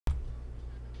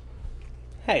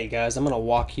Hey guys, I'm going to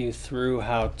walk you through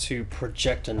how to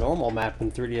project a normal map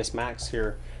in 3ds Max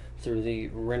here through the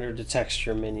render to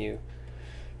texture menu.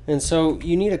 And so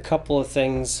you need a couple of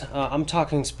things. I'm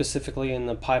talking specifically in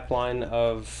the pipeline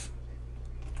of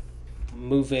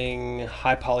moving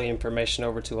high poly information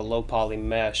over to a low poly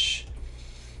mesh.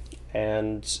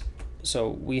 And so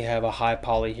we have a high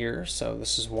poly here, so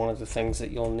this is one of the things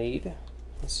that you'll need.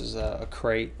 This is a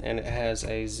crate and it has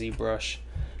a ZBrush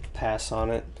pass on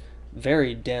it.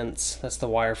 Very dense, that's the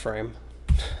wireframe.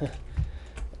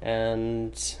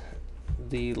 And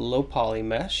the low poly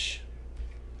mesh.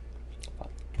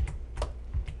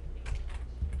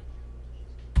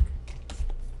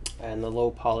 And the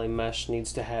low poly mesh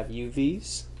needs to have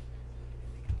UVs.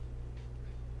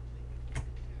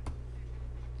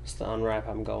 It's the unwrap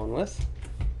I'm going with.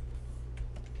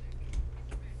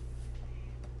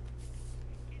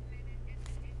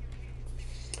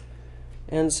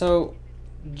 And so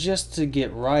just to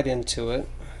get right into it,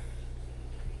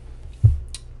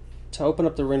 to open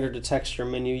up the render to texture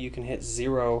menu, you can hit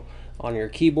 0 on your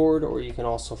keyboard, or you can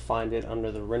also find it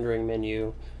under the rendering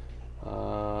menu,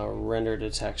 render to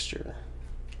texture.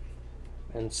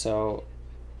 And so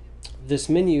this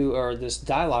menu, or this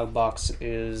dialog box,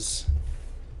 is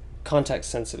context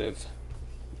sensitive.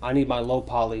 I need my low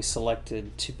poly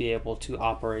selected to be able to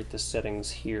operate the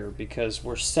settings here, because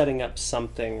we're setting up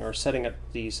something, or setting up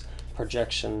these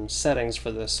projection settings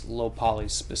for this low poly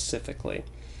specifically.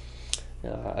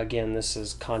 Again, this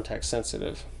is context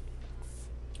sensitive.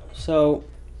 So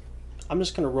I'm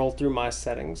just going to roll through my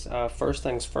settings. First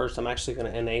things first, I'm actually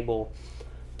going to enable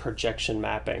projection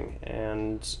mapping,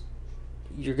 and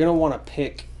you're going to want to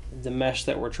pick the mesh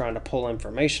that we're trying to pull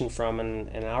information from. And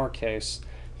in our case,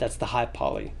 that's the high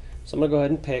poly. So I'm going to go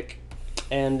ahead and pick,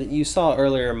 and you saw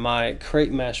earlier my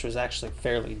crate mesh was actually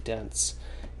fairly dense,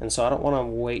 and so I don't want to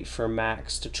wait for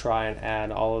Max to try and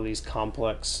add all of these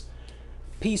complex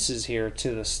pieces here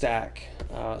to the stack.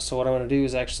 So what I'm going to do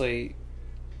is actually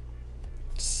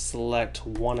select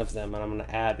one of them, and I'm going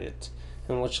to add it.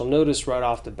 And what you'll notice right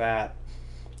off the bat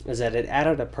is that it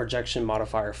added a projection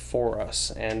modifier for us,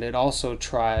 and it also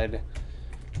tried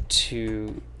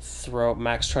to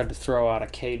Max tried to throw out a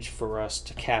cage for us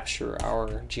to capture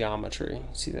our geometry.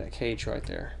 See that cage right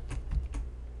there?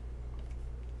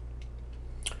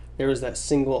 There was that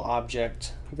single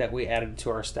object that we added to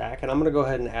our stack, and I'm going to go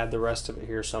ahead and add the rest of it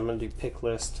here. So I'm going to do pick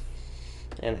list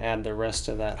and add the rest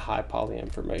of that high poly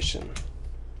information.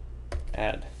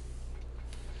 Add.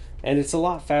 And it's a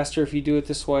lot faster if you do it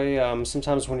this way.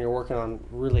 Sometimes when you're working on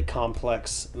really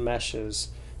complex meshes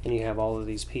and you have all of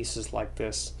these pieces like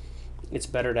this, it's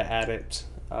better to add it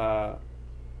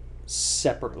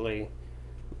separately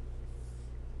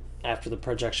after the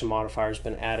projection modifier has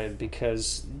been added,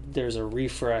 because there's a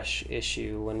refresh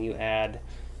issue when you add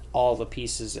all the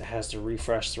pieces. It has to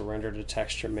refresh the render to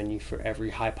texture menu for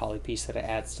every high poly piece that it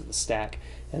adds to the stack,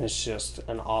 and it's just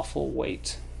an awful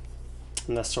wait.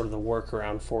 And that's sort of the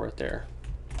workaround for it there.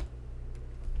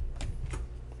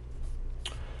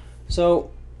 So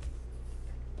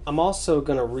I'm also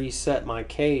going to reset my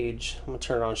cage. I'm going to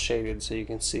turn it on shaded so you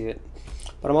can see it.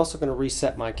 But I'm also going to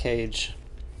reset my cage,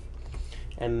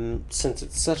 and since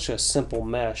it's such a simple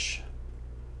mesh,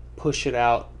 push it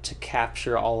out to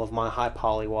capture all of my high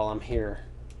poly while I'm here.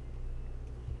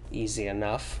 Easy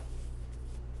enough.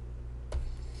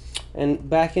 And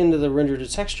back into the render to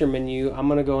texture menu, I'm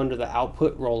going to go into the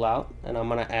output rollout, and I'm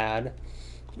going to add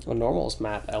a normals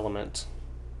map element.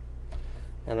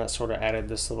 And that sort of added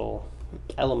this little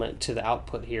element to the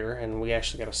output here, and we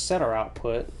actually got to set our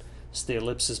output. It's the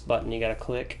ellipsis button you got to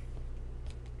click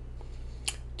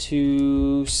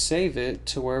to save it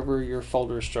to wherever your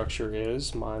folder structure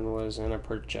is. Mine was in a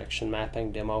projection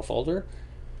mapping demo folder.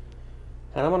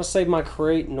 And I'm going to save my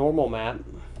create normal map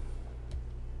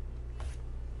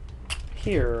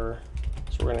here.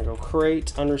 So we're going to go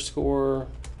create underscore,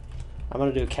 I'm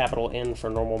going to do a capital N for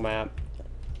normal map,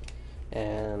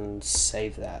 and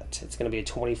save that. It's going to be a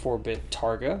 24-bit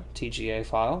Targa TGA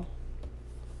file.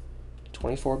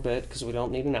 24-bit because we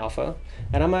don't need an alpha.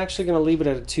 And I'm actually going to leave it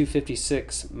at a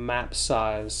 256 map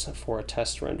size for a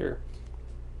test render.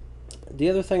 The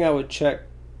other thing I would check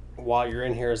while you're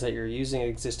in here is that you're using an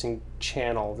existing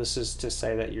channel. This is to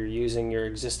say that you're using your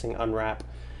existing unwrap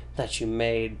that you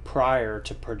made prior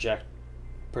to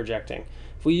projecting.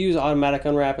 If we use automatic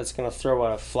unwrap, it's going to throw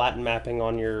a flatten mapping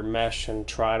on your mesh and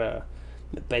try to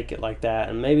bake it like that,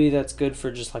 and maybe that's good for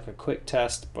just like a quick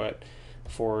test, but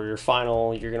for your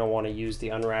final, you're going to want to use the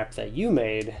unwrap that you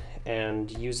made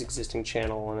and use existing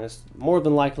channel, and it's more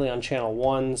than likely on channel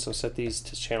 1, so set these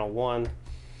to channel 1.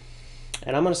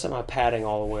 And I'm going to set my padding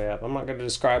all the way up. I'm not going to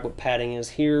describe what padding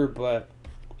is here, but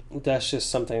that's just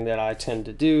something that I tend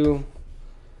to do.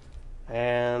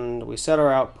 And we set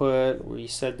our output. We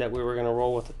said that we were going to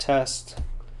roll with a test.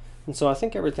 And so I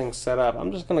think everything's set up.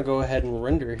 I'm just going to go ahead and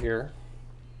render here.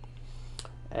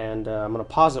 And I'm going to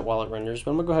pause it while it renders,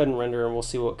 but I'm going to go ahead and render and we'll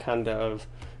see what kind of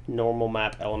normal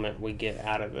map element we get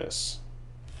out of this.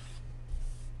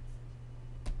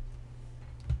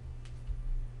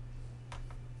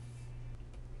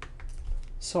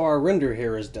 So our render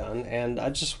here is done, and I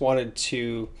just wanted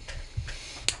to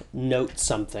note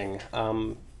something.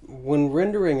 When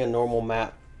rendering a normal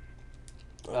map,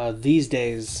 these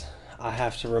days I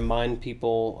have to remind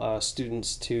people,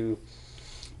 students, to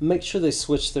make sure they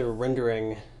switch their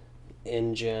rendering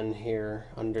engine here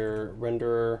under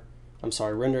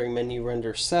rendering menu,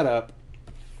 render setup,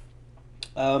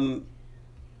 to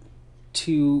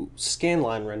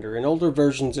scanline render. In older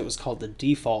versions it was called the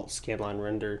default scanline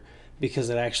render because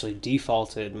it actually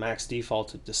max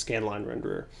defaulted to scanline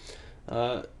renderer.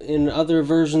 In other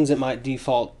versions it might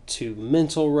default to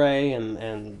Mental Ray,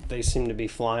 and they seem to be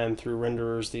flying through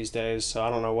renderers these days, so I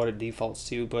don't know what it defaults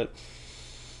to, but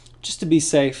just to be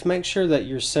safe, make sure that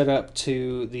you're set up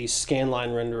to the scanline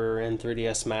renderer in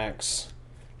 3ds Max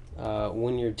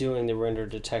when you're doing the render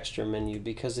to texture menu,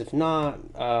 because if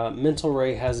not, Mental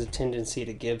Ray has a tendency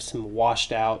to give some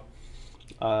washed out,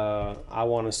 I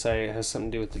want to say it has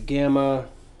something to do with the gamma,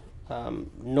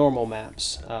 normal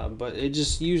maps, but it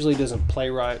just usually doesn't play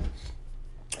right.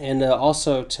 And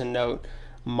also to note,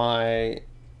 my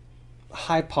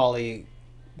high poly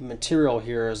material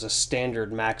here is a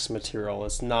standard max material.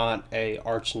 It's not a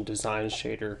Arch and Design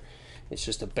shader. It's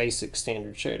just a basic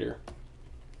standard shader.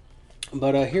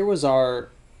 But here was our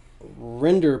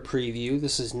render preview.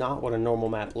 This is not what a normal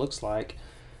map looks like.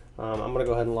 I'm going to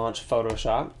go ahead and launch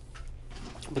Photoshop.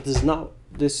 But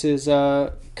this is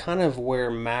kind of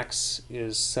where Max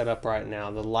is set up right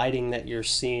now. The lighting that you're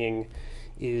seeing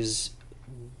is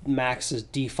Max's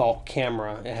default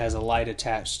camera. It has a light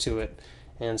attached to it.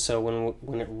 And so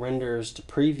when it renders to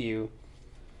preview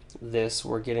this,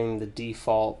 we're getting the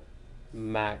default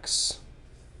Max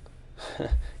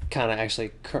kind of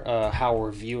actually how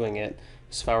we're viewing it.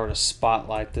 So if I were to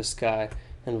spotlight this guy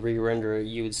and re-render it,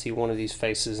 you would see one of these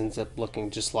faces ends up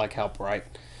looking just like how bright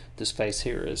this face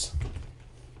here is.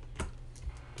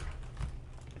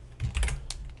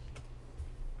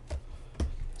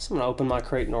 So I'm going to open my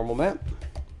Create Normal Map,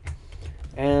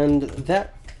 and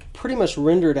that pretty much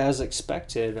rendered as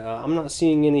expected. I'm not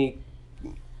seeing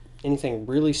anything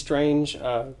really strange.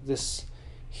 This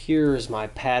here is my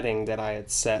padding that I had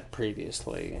set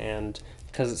previously, and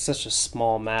because it's such a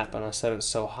small map and I set it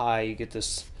so high, you get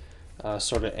this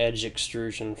sort of edge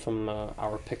extrusion from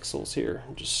our pixels here,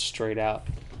 just straight out.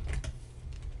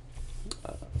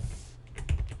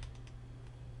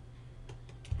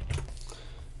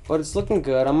 But it's looking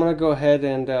good. I'm going to go ahead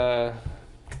and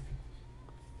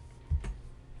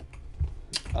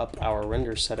up our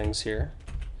render settings here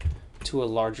to a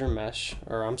larger mesh,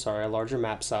 or I'm sorry, a larger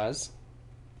map size.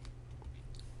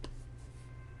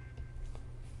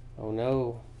 Oh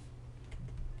no.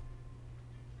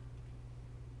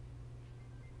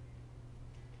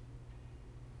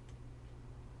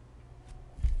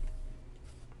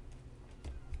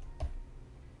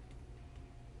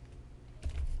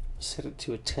 Set it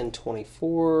to a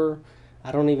 1024.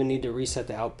 I don't even need to reset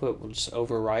the output. We'll just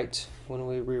overwrite when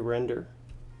we re-render.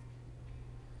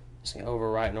 So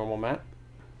overwrite normal map.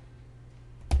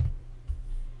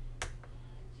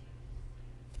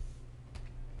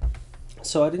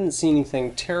 So I didn't see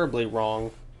anything terribly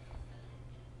wrong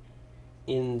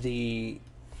in the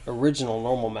original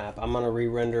normal map. I'm going to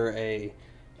re-render a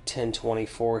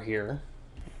 1024 here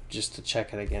just to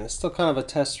check it again. It's still kind of a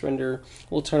test render.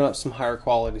 We'll turn up some higher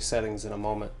quality settings in a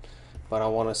moment, but I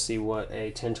want to see what a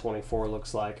 1024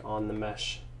 looks like on the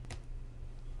mesh.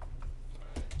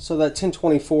 So that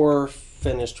 1024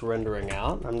 finished rendering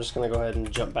out. I'm just going to go ahead and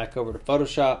jump back over to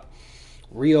Photoshop,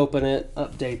 reopen it,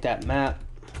 update that map,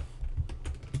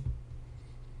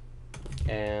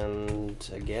 and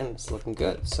again, it's looking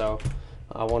good. So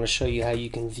I want to show you how you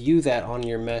can view that on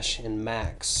your mesh in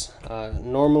Max.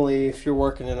 Normally, if you're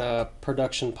working in a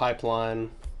production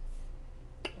pipeline,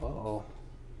 uh-oh,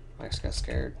 Max got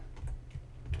scared.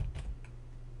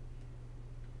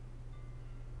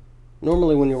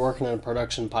 Normally when you're working in a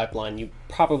production pipeline, you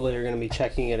probably are going to be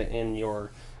checking it in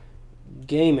your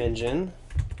game engine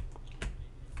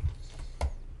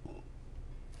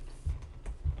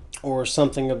or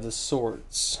something of the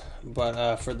sorts,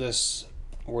 but for this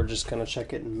we're just going to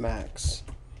check it in Max.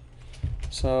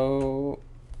 So,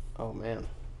 oh man.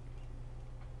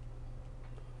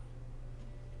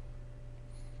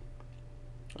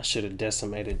 I should have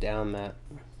decimated down that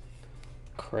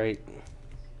Crate.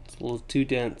 It's a little too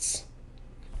dense.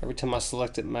 Every time I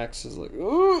select it, Max is like,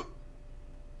 ooh.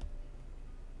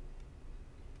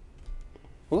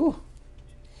 Ooh.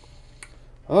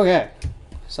 Okay.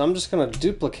 So I'm just going to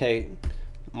duplicate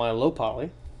my low poly.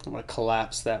 I'm going to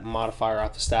collapse that modifier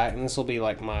off the stack, and this will be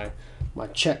like my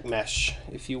check mesh,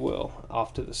 if you will,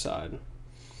 off to the side.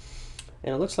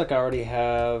 And it looks like I already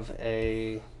have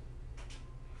a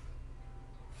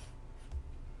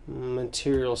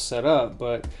material set up,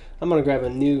 but I'm going to grab a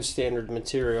new standard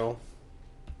material.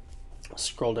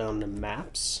 Scroll down to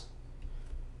maps,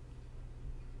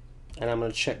 and I'm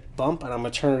going to check bump, and I'm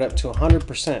going to turn it up to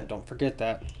 100%. Don't forget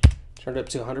that. Turn it up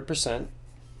to 100%.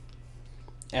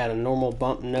 Add a normal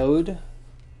bump node,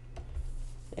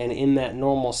 and in that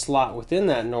normal slot within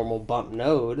that normal bump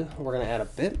node, we're going to add a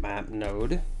bitmap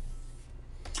node.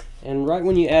 And right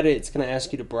when you add it, it's going to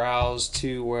ask you to browse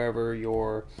to wherever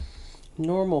your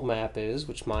normal map is,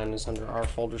 which mine is under our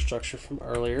folder structure from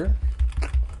earlier.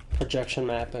 Projection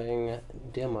mapping,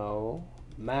 demo,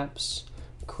 maps,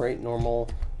 create normal,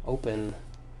 open.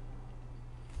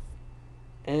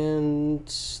 And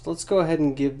let's go ahead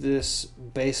and give this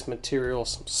base material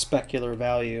some specular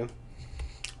value.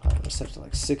 I'm going to set it to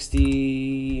like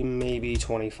 60, maybe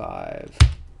 25.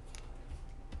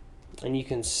 And you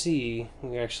can see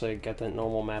we actually got that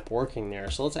normal map working there.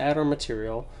 So let's add our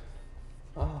material.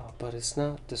 Oh, but it's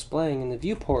not displaying in the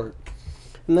viewport.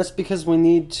 And that's because we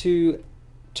need to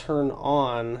turn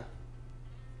on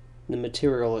the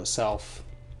material itself.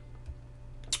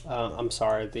 I'm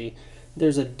sorry,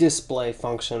 there's a display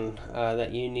function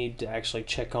that you need to actually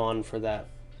check on for that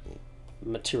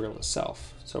material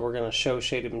itself. So we're going to show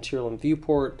shaded material in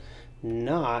viewport,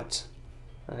 not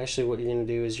actually what you're going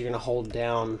to do is you're going to hold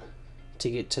down to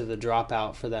get to the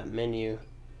dropout for that menu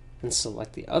and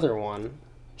select the other one,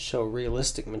 show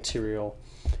realistic material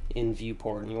in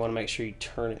viewport, and you want to make sure you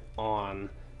turn it on.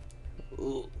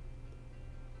 Ooh.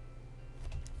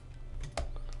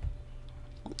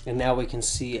 And now we can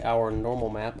see our normal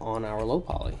map on our low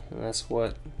poly, and that's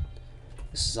what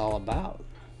this is all about.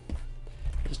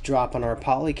 Just dropping our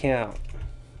poly count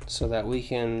so that we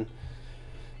can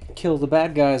kill the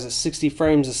bad guys at 60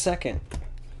 frames a second.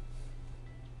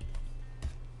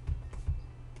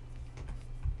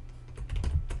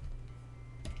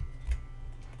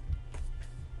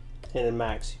 And in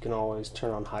Max, you can always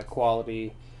turn on high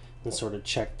quality and sort of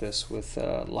check this with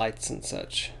lights and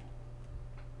such.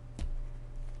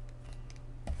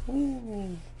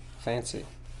 Ooh, fancy.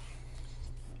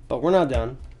 But we're not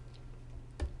done.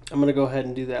 I'm going to go ahead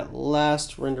and do that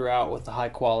last render out with the high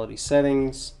quality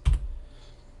settings.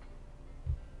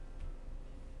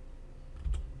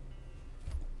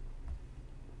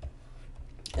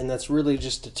 And that's really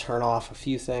just to turn off a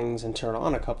few things and turn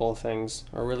on a couple of things,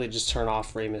 or really just turn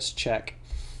off Ramus check.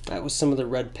 That was some of the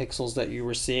red pixels that you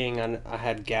were seeing. I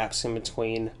had gaps in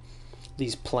between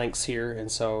these planks here, and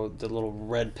so the little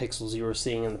red pixels you were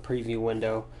seeing in the preview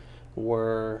window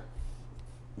were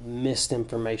missed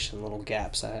information, little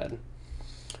gaps I had.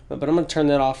 But I'm going to turn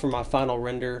that off for my final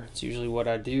render. It's usually what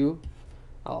I do.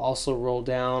 I'll also roll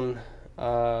down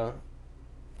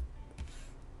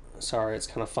sorry, it's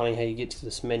kind of funny how you get to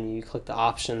this menu. You click the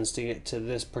options to get to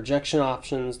this projection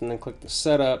options, and then click the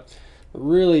setup,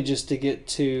 really just to get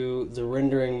to the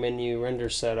rendering menu, render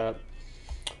setup,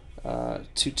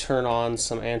 to turn on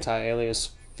some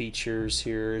anti-alias features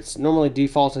here. It's normally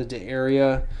defaulted to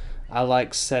area. I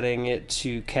like setting it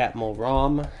to Catmull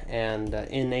ROM and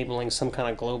enabling some kind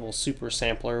of global super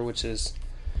sampler, which is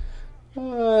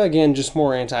again just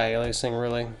more anti-aliasing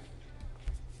really.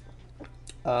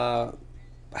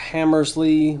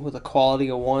 Hammersley with a quality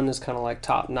of 1 is kind of like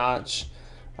top notch.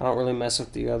 I don't really mess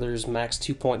with the others. Max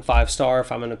 2.5 star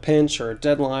if I'm in a pinch or a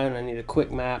deadline, I need a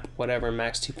quick map, whatever,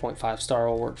 max 2.5 star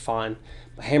will work fine.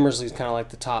 But Hammersley is kind of like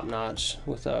the top notch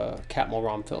with a Catmull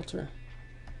ROM filter.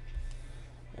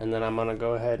 And then I'm going to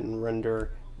go ahead and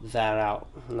render that out.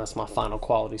 And that's my final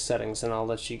quality settings, and I'll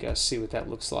let you guys see what that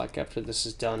looks like after this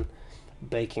is done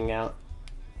baking out.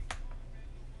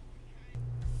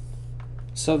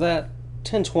 So that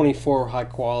 1024 high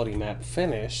quality map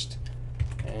finished,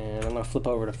 and I'm going to flip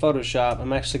over to Photoshop.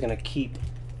 I'm actually going to keep,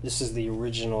 this is the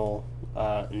original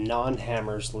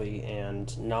non-Hammersley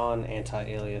and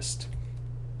non-anti-aliased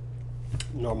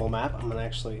normal map. I'm going to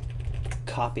actually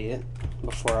copy it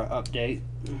before I update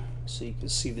so you can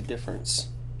see the difference.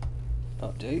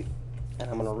 Update,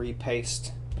 and I'm going to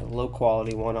repaste the low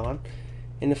quality one on.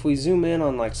 And if we zoom in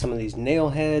on like some of these nail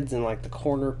heads and like the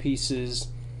corner pieces,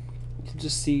 you can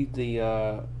just see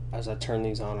the as I turn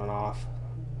these on and off,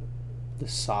 the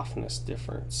softness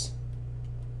difference.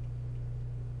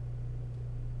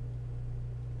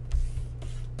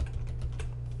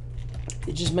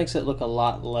 it just makes it look a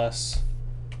lot less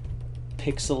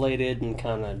pixelated and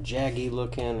kind of jaggy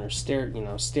looking, or stair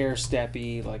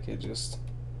steppy. Like, it just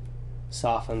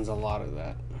softens a lot of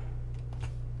that.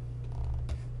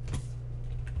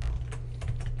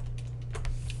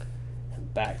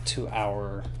 And back to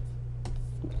our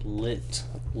lit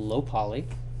low poly.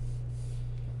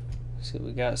 So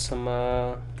we got some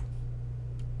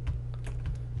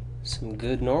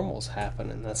good normals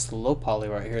happening. That's the low poly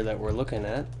right here that we're looking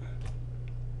at.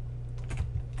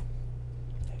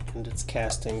 And it's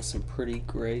casting some pretty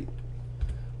great,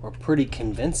 or pretty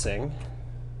convincing,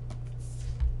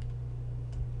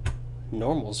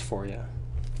 normals for you.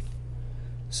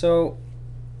 So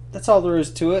that's all there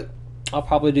is to it. I'll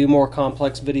probably do more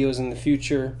complex videos in the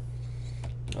future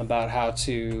about how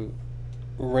to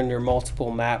render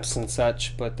multiple maps and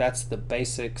such, but that's the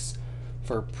basics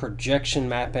for projection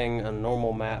mapping a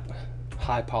normal map,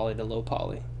 high poly to low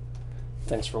poly.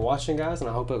 Thanks for watching, guys, and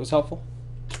I hope it was helpful.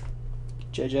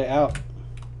 JJ out.